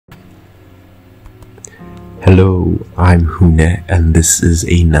Hello, I'm Hune and this is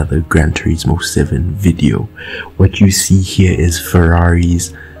another Gran Turismo 7 video. What you see here is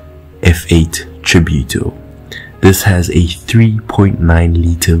Ferrari's F8 Tributo. This has a 3.9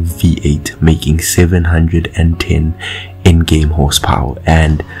 liter V8 making 710 in-game horsepower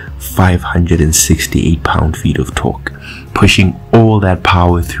and 568 pound-feet of torque, pushing all that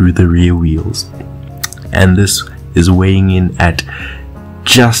power through the rear wheels. And this is weighing in at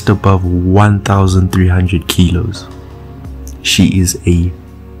just above 1,300 kilos. She is a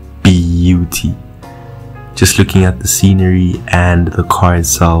beauty. Just looking at the scenery and the car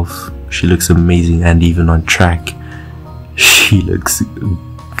itself, she looks amazing, and even on track she looks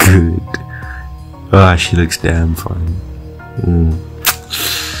good. She looks damn fun.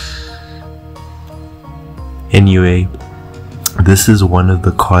 Anyway, this is one of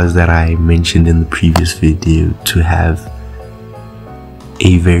the cars that I mentioned in the previous video to have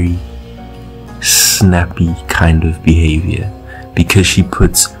a very snappy kind of behavior, because she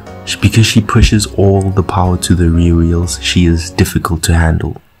pushes all the power to the rear wheels. She is difficult to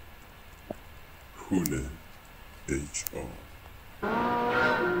handle.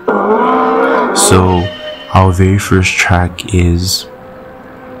 So our very first track is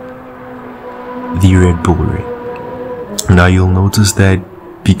the Red Bull Ring. Now you'll notice that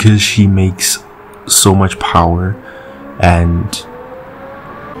because she makes so much power and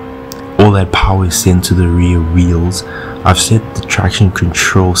all that power is sent to the rear wheels, I've set the traction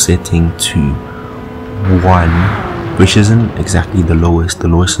control setting to 1, which isn't exactly the lowest. The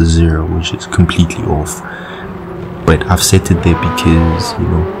lowest is 0, which is completely off. But I've set it there because, you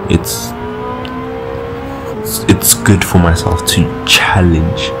know, it's good for myself to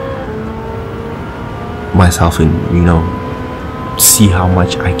challenge myself and, you know, see how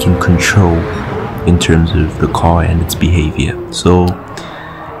much I can control in terms of the car and its behavior. So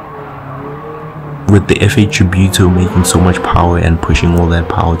with the F8 Tributo making so much power and pushing all that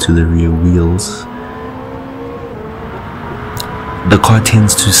power to the rear wheels, the car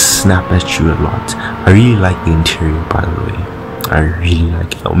tends to snap at you a lot. I really like the interior, by the way. I really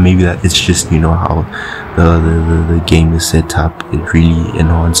like it. Or maybe that it's just, you know, how the game is set up. It really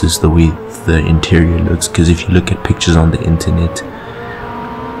enhances the way the interior looks, because if you look at pictures on the internet,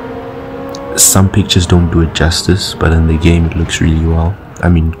 some pictures don't do it justice, but in the game it looks really well. I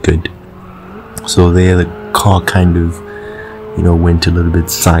mean, good. So there the car kind of, you know, went a little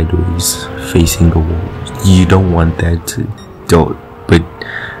bit sideways facing the wall. You don't want that, but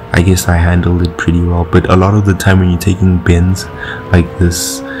I guess I handled it pretty well. But a lot of the time when you're taking bends like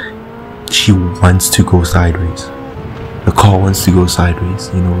this, she wants to go sideways. The car wants to go sideways,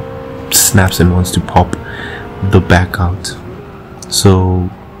 you know, snaps and wants to pop the back out. So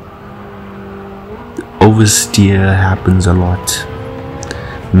oversteer happens a lot.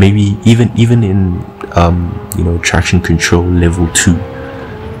 Maybe even in you know, traction control level 2,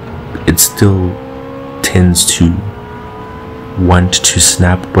 it still tends to want to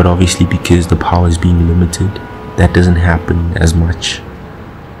snap, but obviously because the power is being limited, that doesn't happen as much,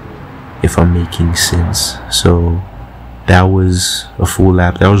 if I'm making sense. So that was a full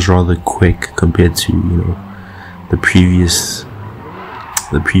lap. That was rather quick compared to, you know, the previous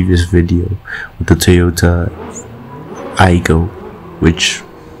video with the Toyota Aygo, which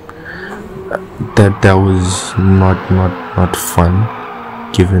that was not fun,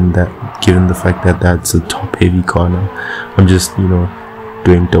 given the fact that that's a top heavy car now. I'm just, you know,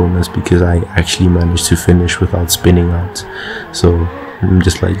 doing donuts because I actually managed to finish without spinning out. So I'm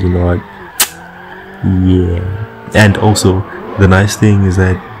just like, you know what, yeah. And also the nice thing is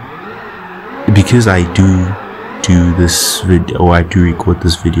that because I do this video, or I do record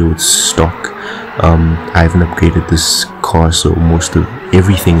this video with stock, I haven't upgraded this car, so most of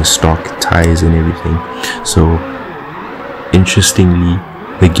everything is stock, tires and everything. So interestingly,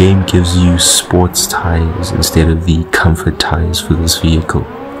 the game gives you sports tires instead of the comfort tires for this vehicle.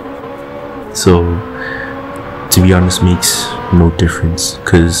 So to be honest, makes no difference,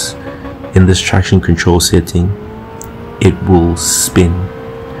 because in this traction control setting it will spin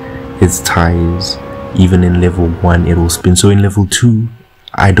its tires. Even in level 1 it will spin. So in level 2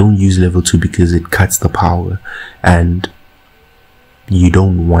 I don't use level 2 because it cuts the power, and you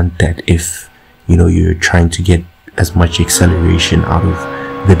don't want that if, you know, you're trying to get as much acceleration out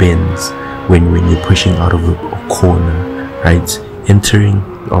of the bends when you're pushing out of a corner, right? Entering,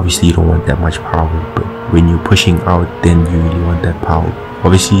 obviously you don't want that much power, but when you're pushing out, then you really want that power.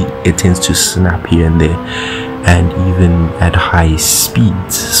 Obviously it tends to snap here and there, and even at high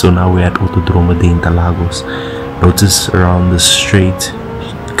speeds. So now we're at Autodromo de Interlagos. Notice around the straight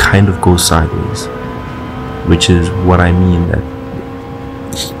kind of goes sideways, which is what I mean, that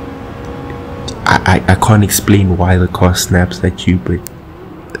I can't explain why the car snaps at you, but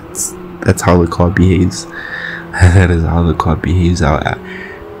that's how the car behaves. That is how the car behaves.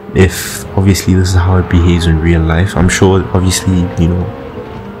 If obviously this is how it behaves in real life, I'm sure obviously, you know,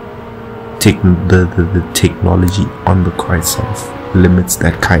 the technology on the car itself limits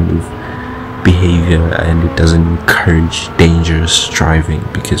that kind of behavior, and it doesn't encourage dangerous driving,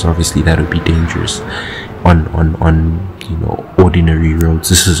 because obviously that would be dangerous on you know, ordinary roads.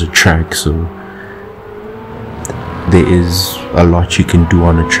 This is a track, so there is a lot you can do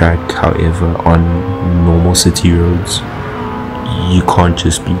on a track. However, on normal city roads, you can't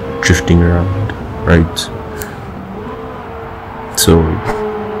just be drifting around, right? So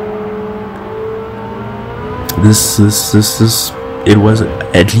this it was,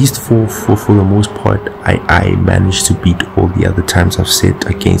 at least for the most part, I managed to beat all the other times I've set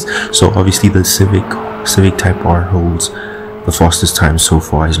against. So obviously the Civic Type R holds the fastest time so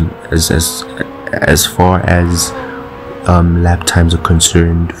far, as far as lap times are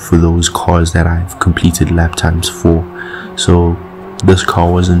concerned, for those cars that I've completed lap times for. So this car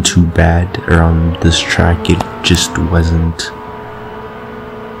wasn't too bad around this track. It just wasn't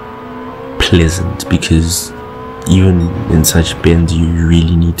pleasant, because even in such bends you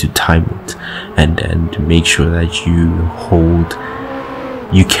really need to time it and make sure that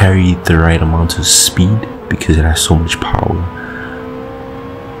you carry the right amount of speed, because it has so much power,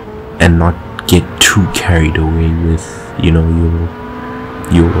 and not get too carried away with, you know,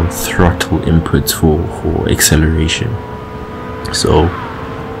 your throttle inputs for acceleration. So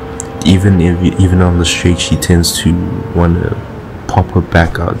even on the straight, she tends to want to pop her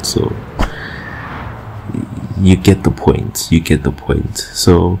back out. So you get the point.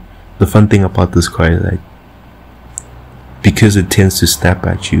 So the fun thing about this car is that because it tends to snap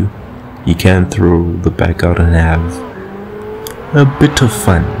at you, you can throw the back out and have a bit of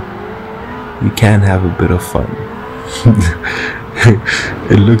fun. You can have a bit of fun.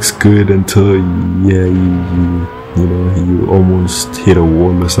 It looks good until you almost hit a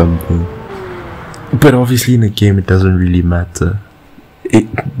wall or something. But obviously in a game it doesn't really matter.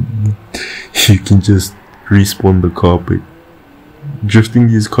 You can just respawn the car, but drifting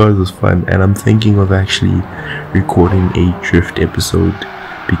these cars is fun, and I'm thinking of actually recording a drift episode,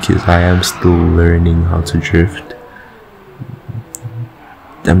 because I am still learning how to drift.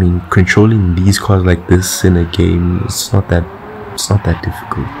 I mean, controlling these cars like this in a game, it's not that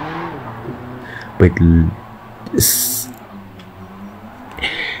difficult. But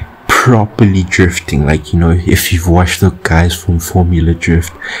properly drifting, like, you know, if you've watched the guys from Formula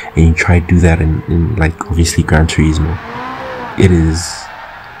Drift and you try to do that in like obviously Gran Turismo, it is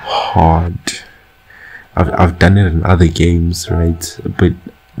hard. I've done it in other games, right? But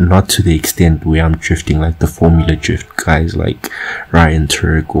not to the extent where I'm drifting like the Formula Drift guys like Ryan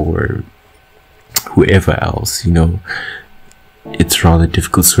Turk or whoever else, you know. It's rather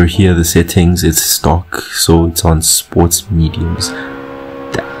difficult. So here the settings, it's stock, so it's on sports mediums.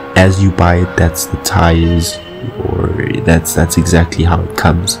 As you buy it, that's the tires, or that's exactly how it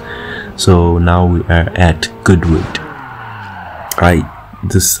comes. So now we are at Goodwood, right?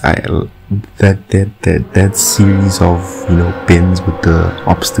 That series of, you know, bends with the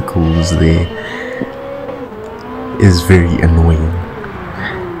obstacles there is very annoying,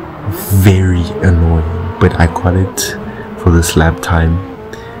 but I got it for this lap time.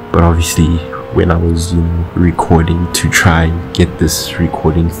 But obviously when I was, you know, recording to try and get this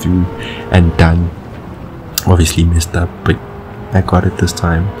recording through and done, obviously messed up, but I got it this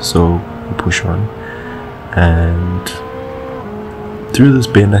time. So we push on, and through this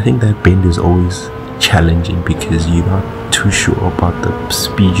bend, I think that bend is always challenging because you're not too sure about the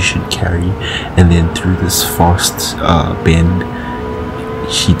speed you should carry, and then through this fast bend,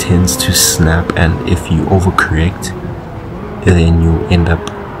 she tends to snap, and if you overcorrect, then you end up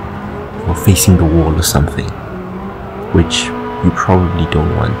facing the wall or something, which you probably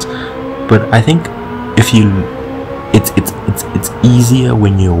don't want. But I think if you, it's easier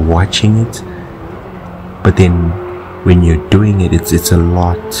when you're watching it, but then when you're doing it, it's a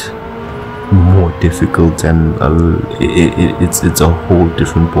lot more difficult, and it's a whole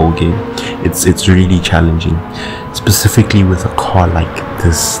different ball game. It's really challenging, specifically with a car like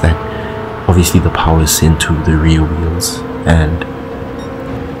this that obviously the power is sent to the rear wheels, and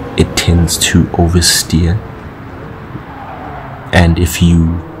it tends to oversteer. And if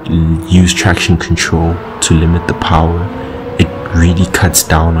you use traction control to limit the power, it really cuts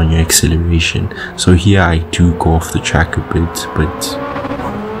down on your acceleration. So here I do go off the track a bit, but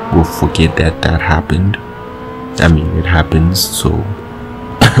we'll forget that happened. I mean, it happens, so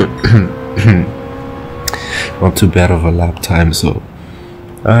not too bad of a lap time. So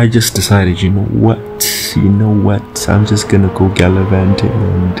I just decided, you know what, I'm just gonna go gallivanting,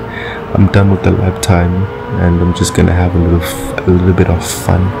 and I'm done with the lap time, and I'm just gonna have a little bit of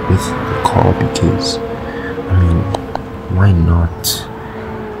fun with the car, because I mean, why not?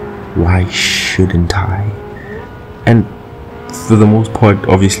 Why shouldn't I? And for the most part,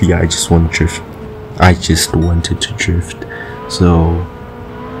 obviously, I just want to drift. I just wanted to drift, so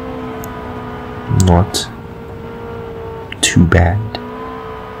not too bad.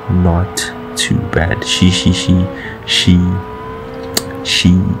 Not too bad. She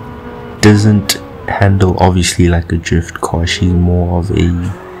doesn't handle obviously like a drift car. She's more of a,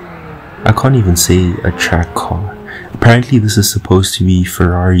 I can't even say a track car. Apparently this is supposed to be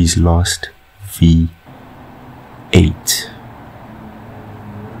Ferrari's last V8.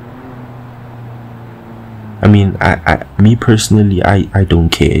 I mean, me personally, I don't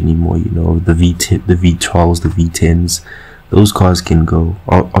care anymore, you know. The V12s, the V10s, those cars can go.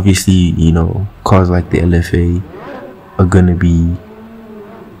 Obviously, you know, cars like the LFA are gonna be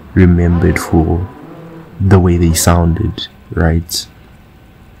remembered for the way they sounded, right?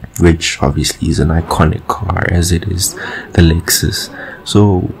 Which obviously is an iconic car, as it is the Lexus.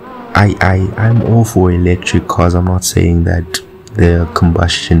 So I'm all for electric cars. I'm not saying that the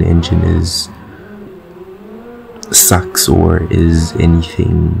combustion engine sucks or is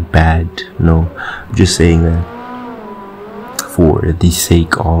anything bad. No, I'm just saying that for the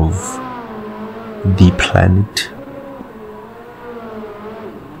sake of the planet,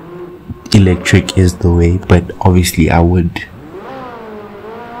 electric is the way. But obviously I would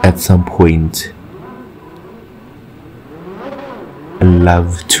at some point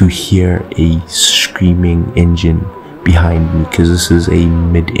love to hear a screaming engine behind me, because this is a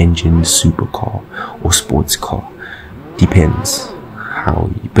mid-engine supercar or sports car, depends how,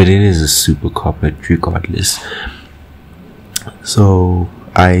 but it is a supercar, but regardless. So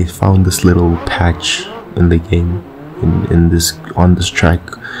I found this little patch in the game, on this track,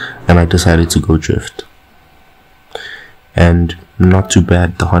 and I decided to go drift. And not too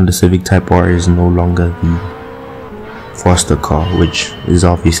bad. The Honda Civic Type R is no longer the faster car, which is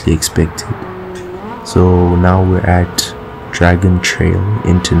obviously expected. So now we're at Dragon Trail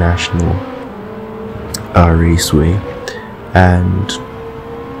International Raceway, and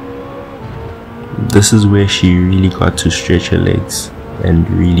this is where she really got to stretch her legs and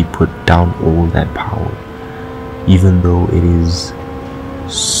really put down all that power, even though it is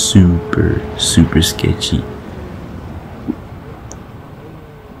super sketchy.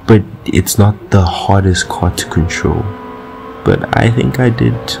 But it's not the hardest car to control. But I think I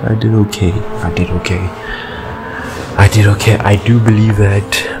did okay. I do believe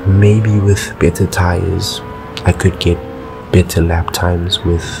that maybe with better tires I could get better lap times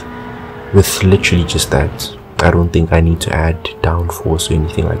with literally just that. I don't think I need to add downforce or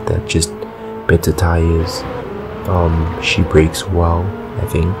anything like that, just better tires. She brakes well, I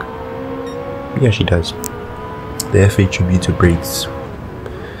think. Yeah, she does. The FA Tributo brakes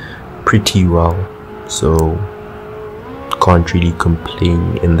pretty well, so can't really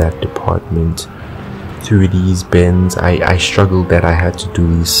complain in that department. Through these bends, I struggled that I had to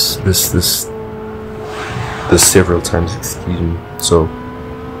do this several times, excuse me. So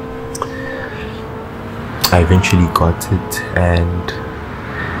I eventually got it, and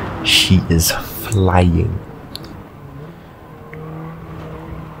she is flying.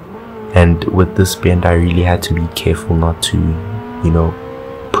 And with this bend, I really had to be careful not to, you know,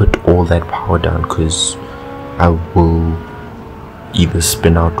 put all that power down, because I will either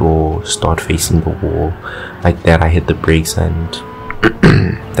spin out or start facing the wall. Like that, I hit the brakes, and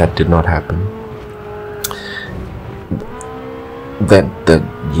that did not happen.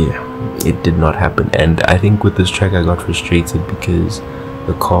 Yeah, it did not happen. And I think with this track I got frustrated because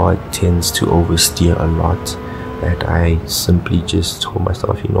the car tends to oversteer a lot, that I simply just told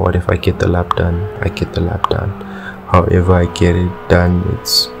myself, you know what, if I get the lap done, I get the lap done. However I get it done,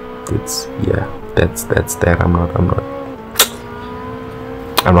 it's yeah, that's that.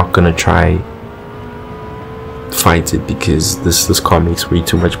 I'm not gonna try fight it, because this car makes way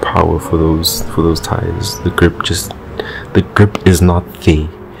too much power for those tires. The grip is not there.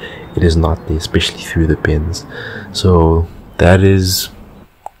 It is not there, especially through the bends. So that is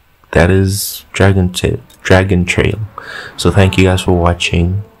Dragon Trail. So thank you guys for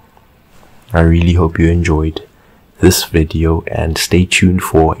watching. I really hope you enjoyed this video, and stay tuned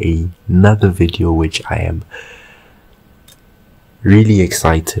for another video which I am really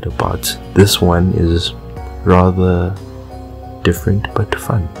excited about. This one is rather different but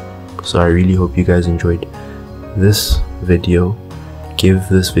fun, so I really hope you guys enjoyed this video. Give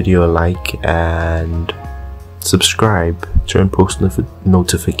this video a like and subscribe, turn post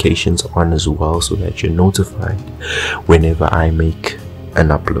notifications on as well, so that you're notified whenever I make an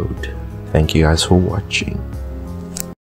upload. Thank you guys for watching.